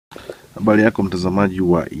Habari yako mtazamaji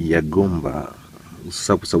wa YAGOMBA,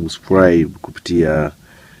 usisahau kusubscribe kupitia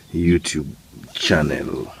YouTube channel.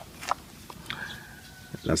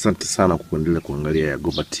 Asante sana kwa kuendelea kuangalia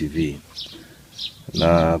YAGOMBA TV.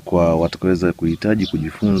 Na kwa watakaweza kuhitaji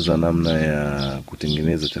kujifunza namna ya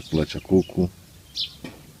kutengeneza chakula cha kuku,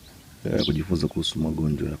 kujifunza kuhusu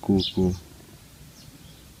magonjwa ya kuku,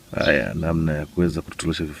 namna ya kuweza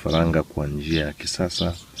kutotolesha vifaranga kwa njia ya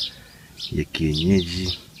kisasa ya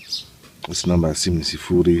kienyeji, namba ya simu ni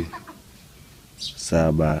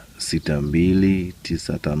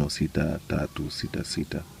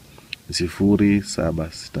 0762956366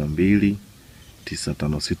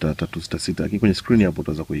 0762956366. Lakini kwenye screen hapo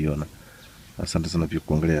utaweza kuiona. Asante sana pia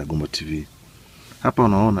kuangalia YAGOMBA TV. Hapa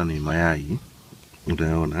unaona ni mayai.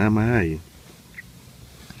 Utaona haya mayai,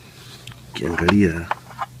 ukiangalia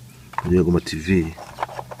YAGOMBA TV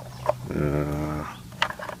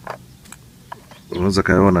unaweza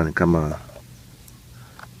kaona ni kama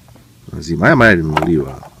nzima. Haya mayai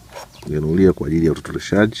yalinunuliwa kwa ajili ya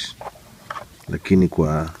utotoleshaji, lakini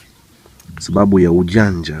kwa sababu ya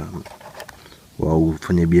ujanja wa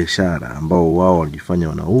wafanyabiashara ambao wao walijifanya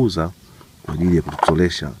wanauza kwa ajili ya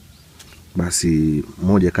kutotolesha, basi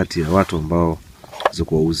moja kati ya watu ambao za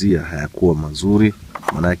kuwauzia hayakuwa mazuri,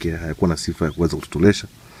 maana yake hayakuwa na sifa ya kuweza kutotolesha.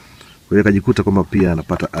 Kwa hiyo akajikuta kwamba pia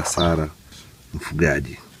anapata hasara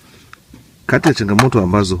mfugaji. Kati ya changamoto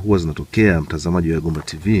ambazo huwa zinatokea, mtazamaji wa YAGOMBA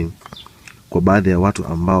TV, kwa baadhi ya watu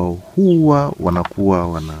ambao huwa wanakuwa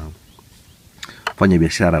wanafanya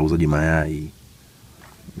biashara ya uuzaji mayai,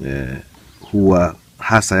 huwa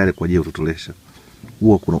hasa yale kwa ajili ya kutotolesha,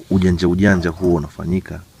 huwa kuna ujanja huwa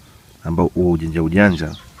unafanyika, ambao huo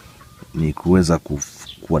ujanja ni kuweza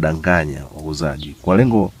kuwadanganya wauzaji kwa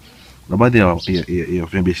lengo, na baadhi ya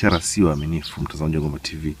wafanya biashara sio waaminifu, mtazamaji wa YAGOMBA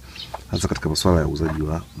TV, hasa katika masuala ya uuzaji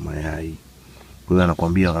wa mayai. Kwa hiyo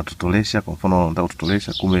anakuambia unatotolesha, kwa mfano unataka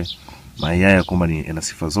kutotolesha, kumbe mayai kwamba ni ina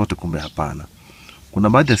sifa zote, kumbe hapana. Kuna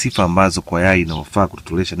baadhi ya sifa ambazo kwa yai inafaa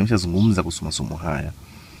kutotolesha. Nimeshazungumza kuhusu masomo haya,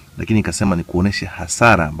 lakini nikasema ni kuonesha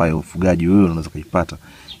hasara ambayo ufugaji wewe unaweza kuipata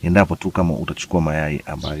endapo tu kama utachukua mayai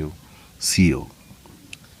ambayo sio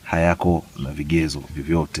hayako na vigezo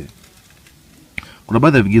vyovyote. Kuna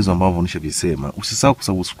baadhi ya vigezo ambavyo nishavisema. Usisahau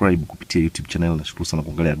kusubscribe kupitia YouTube channel. Nashukuru sana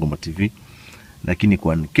kuangalia YAGOMBA TV. Lakini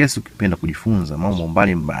kwa kesi ukipenda kujifunza mambo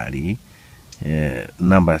mbalimbali,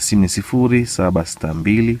 namba ya simu ni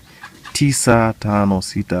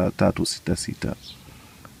 0762956366.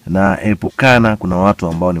 Na epukana, kuna watu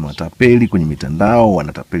ambao ni matapeli kwenye mitandao,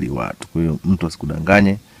 wanatapeli watu. Kwa hiyo mtu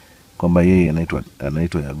asikudanganye kwamba yeye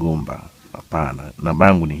anaitwa YAGOMBA. Hapana. Namba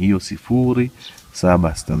yangu ni hiyo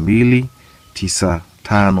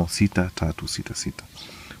 0762956366.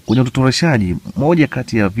 Kwenye utotoleshaji, moja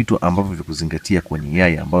kati ya vitu ambavyo vya kuzingatia kwenye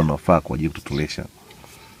yai ambao unafaa kwa ajili ya kutotolesha,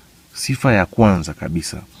 sifa ya kwanza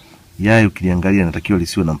kabisa, yai ukiliangalia inatakiwa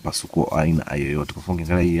lisiwe na mpasuko wa aina yoyote. Kwa mfano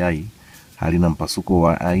ukiangalia yai halina mpasuko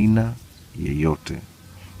wa aina yoyote,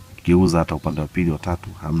 kiuza hata upande wa pili wa tatu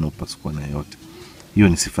hamna mpasuko wa aina yoyote. Hiyo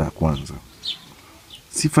ni sifa ya kwanza.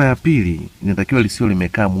 Sifa ya pili, inatakiwa lisiwe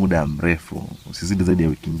limekaa muda mrefu, usizidi zaidi ya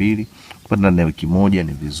wiki 2. Kupata ndani ya wiki 1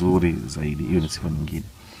 ni vizuri zaidi. Hiyo ni sifa nyingine.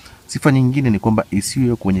 Sifa nyingine ni kwamba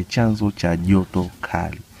isiwe kwenye chanzo cha joto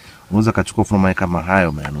kali. Unaweza kachukua mfano kama hayo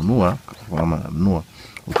umeyanunua,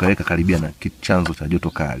 ukaweka karibia na chanzo cha joto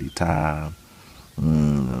kali,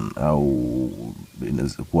 au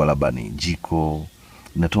kuwa labda ni jiko,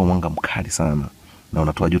 inatoa mwanga mkali sana na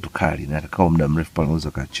unatoa joto kali, na akakaa muda mrefu pale,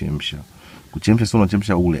 unaweza kachemsha. Kuchemsha sio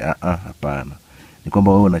unachemsha ule, hapana. Ni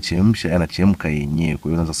kwamba wewe unachemsha, yanachemka yenyewe.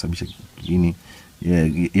 Kwa hiyo unaweza kusababisha kiini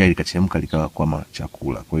yai likachemka likawa kama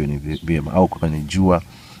chakula. Kwa hiyo ni vyema, au kwenye jua,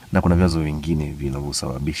 na kuna vyanzo vingine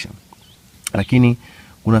vinavyosababisha. Lakini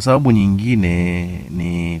kuna sababu nyingine,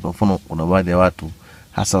 ni kwa mfano kuna baadhi ya watu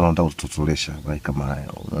hasa wanataka kutotolesha kama haya.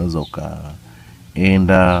 Unaweza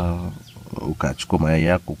ukaenda ukachukua mayai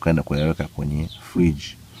yako ukaenda kuyaweka kwenye fridge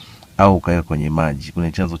au ukaweka kwenye maji,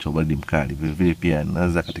 kuna chanzo cha baridi mkali. Vile vile pia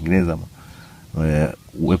inaweza kutengeneza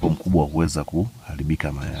uwepo mkubwa wa kuweza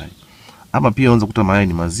kuharibika mayai. Ama pia unaweza kukuta mayai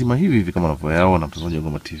ni mazima hivi kama unavyoyaona mtazamaji wa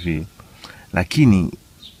YAGOMBA TV, lakini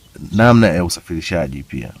namna ya usafirishaji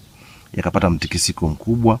pia yakapata mtikisiko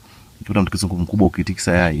mkubwa. Ukipata mtikisiko mkubwa,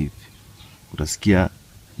 ukitikisa yai hivi utasikia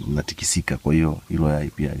linatikisika. Kwa hiyo hilo yai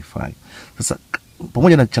pia halifai. Sasa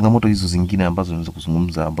pamoja na changamoto hizo zingine ambazo tunaweza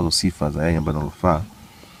kuzungumza, ambazo sifa za yai ambazo zinafaa,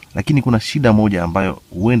 lakini kuna shida moja ambayo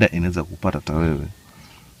huenda inaweza kupata hata wewe.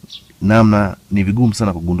 Namna ni vigumu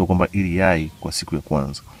sana kugundua kwamba ili yai kwa siku ya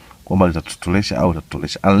kwanza kwamba litatotolesha au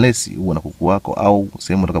litatotolesha, unless uwe na kuku wako au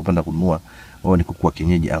sehemu utakapenda kununua wao ni kuku wa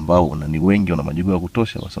kienyeji ambao ni wengi, wana majogoo ya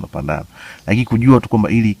kutosha, basi wanapandana. Lakini kujua tu kwamba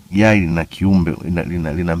ili yai lina kiumbe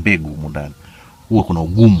lina mbegu humo ndani, huwa kuna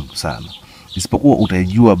ugumu sana. Isipokuwa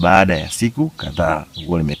utaijua baada ya siku kadhaa,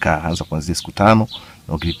 huwa limekaa hasa kuanzia siku 5,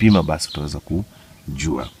 na ukipima basi utaweza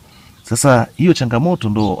kujua. Sasa hiyo changamoto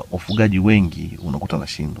ndo wafugaji wengi unakuta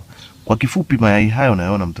nashindwa. Kwa kifupi, mayai hayo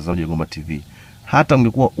unayoona mtazamaji wa Yagomba TV, hata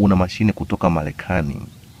ungekuwa una mashine kutoka Marekani,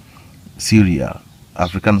 Syria,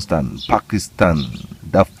 Afghanistan, Pakistan,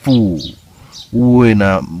 Darfur, uwe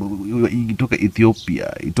na itoke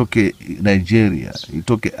Ethiopia, itoke Nigeria,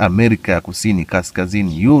 itoke Amerika ya Kusini,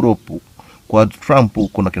 Kaskazini, Europe, kwa Trump,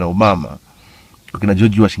 kuna kina Obama, kwa kina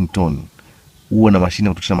George Washington, uwe na mashine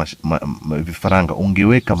kutosha vifaranga,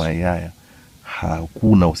 ungeweka mayai haya,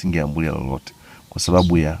 hakuna usingeambulia lolote, kwa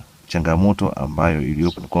sababu ya changamoto ambayo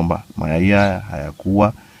iliyopo ni kwamba mayai haya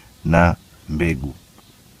hayakuwa na mbegu,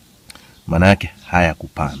 maana yake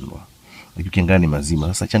hayakupandwa, ukiangalia ni mazima.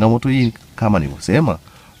 Sasa changamoto hii kama nilivyosema,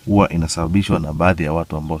 huwa inasababishwa na baadhi ya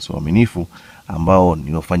watu ambao sio waaminifu, ambao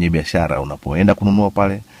ni wafanya biashara. Unapoenda kununua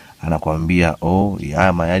pale, anakuambia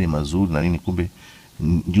haya mayai mazuri na nini, kumbe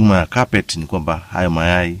nyuma ya carpet ni kwamba hayo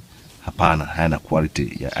mayai hapana, hayana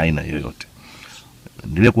quality ya aina yoyote.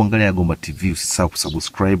 Endelea kuangalia Yagomba TV, usisahau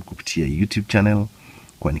kusubscribe kupitia YouTube channel,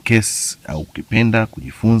 kwa ni case au ukipenda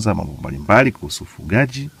kujifunza mambo mbalimbali kuhusu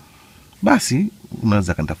ufugaji, basi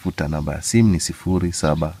unaweza kanitafuta. Namba ya simu ni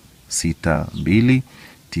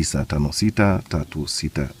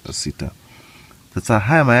 0762956366. Sasa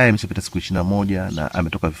haya mayai yameshapita siku 21 na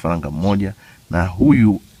ametoka vifaranga mmoja, na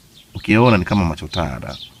huyu ukiona ni kama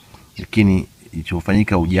machotara, lakini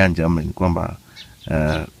ilichofanyika ujanja ni kwamba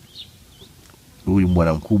huyu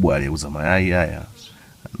bwana mkubwa aliyeuza mayai haya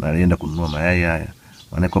na alienda kununua mayai haya,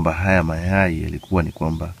 maana kwamba haya mayai yalikuwa ni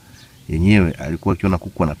kwamba yenyewe alikuwa akiona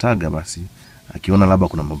kuku anataga, basi akiona labda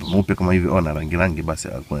kuna mambo meupe kama hivi au na rangi, basi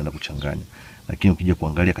alikuwa anaenda kuchanganya. Lakini ukija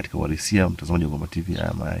kuangalia katika uhalisia, mtazamaji wa Yagomba TV,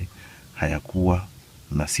 haya mayai hayakuwa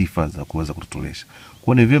na sifa za kuweza kutotolesha.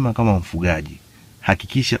 Kwa ni vyema kama mfugaji,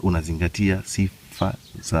 hakikisha unazingatia sifa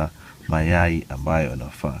za mayai ambayo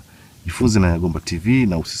yanafaa. Jifunze na Yagomba TV,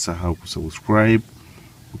 na usisahau kusubscribe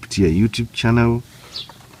kupitia YouTube channel.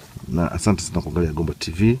 Na asante sana kuangalia Yagomba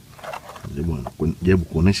TV. Jaribu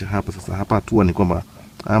kuonesha hapa sasa. Hapa hatua ni kwamba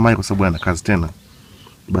mayai, kwa sababu yana kazi tena,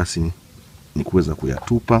 basi ni kuweza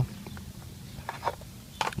kuyatupa,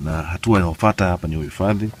 na hatua inayofuata hapa ni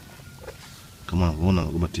uhifadhi. Kama unavyoona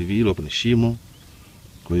Yagomba TV, hilo hapo ni shimo,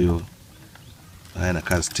 kwa hiyo hayana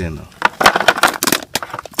kazi tena,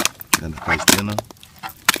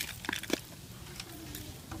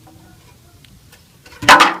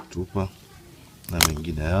 tupa, na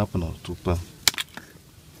mengine hapa na tupa,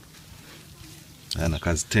 hayana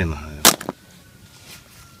kazi tena haya.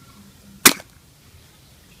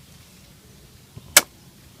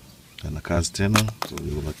 Hayana kazi tena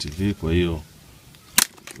Yagomba TV. Kwa hiyo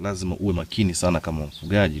lazima uwe makini sana kama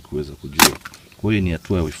mfugaji kuweza kujua. Kwa hiyo ni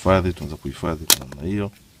hatua ya uhifadhi, tunaweza kuhifadhi kwa namna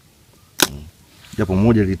hiyo. Japo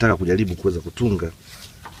mmoja nilitaka kujaribu kuweza kutunga,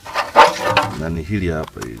 na ni hili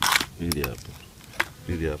hapa,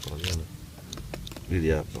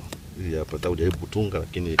 nataka kujaribu kutunga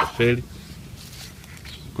lakini ikafeli.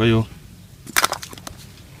 Kwa hiyo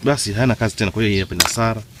basi hayana kazi tena. Kwa hiyo hapa ni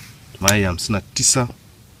hasara, mayai 59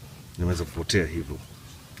 nimeweza kupotea hivyo.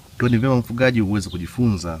 Kwa ni vyema mfugaji uweze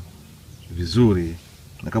kujifunza vizuri,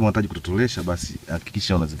 na kama unataka kutotolesha, basi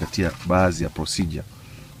hakikisha unazingatia baadhi ya procedure.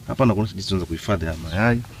 Hapa na kuonyesha jinsi tunaweza kuhifadhi haya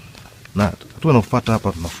mayai, na hatua inayofuata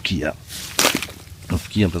hapa tunafukia.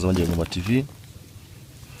 Mtazamaji wa Yagomba TV,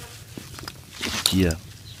 kufikia.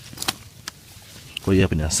 Kwa hiyo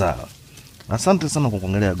hapa ni hasara. Asante sana kwa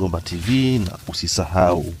kuangalia Yagomba TV, na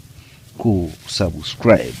usisahau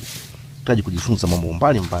kusubscribe. Unahitaji kujifunza mambo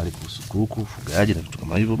mbalimbali kuhusu kuku, ufugaji na vitu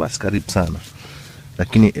kama hivyo, basi karibu sana.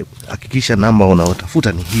 Lakini hakikisha namba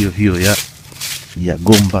unayotafuta ni hiyo ya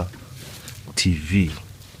Yagomba TV.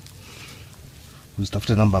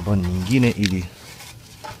 Usitafute namba ambayo ni nyingine, ili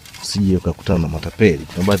usije ukakutana na matapeli.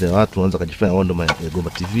 Kuna baadhi ya watu wanaanza kujifanya wao ndio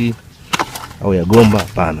Yagomba TV au Yagomba.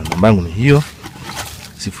 Hapana, namba yangu ni hiyo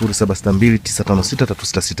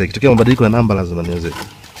 0762956366. Ikitokea mabadiliko ya namba, lazima niweze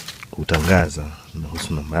kutangaza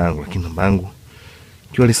kuhusu namba yangu, lakini namba yangu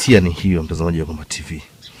kiuhalisia ni hiyo, mtazamaji wa Yagomba TV.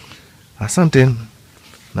 Asante.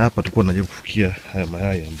 Na hapa tulikuwa tunajaribu kufikia haya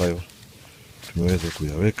mayai ambayo tumeweza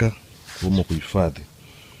kuyaweka humo kuhifadhi.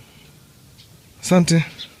 Asante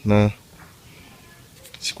na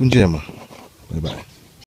siku njema. Bye bye.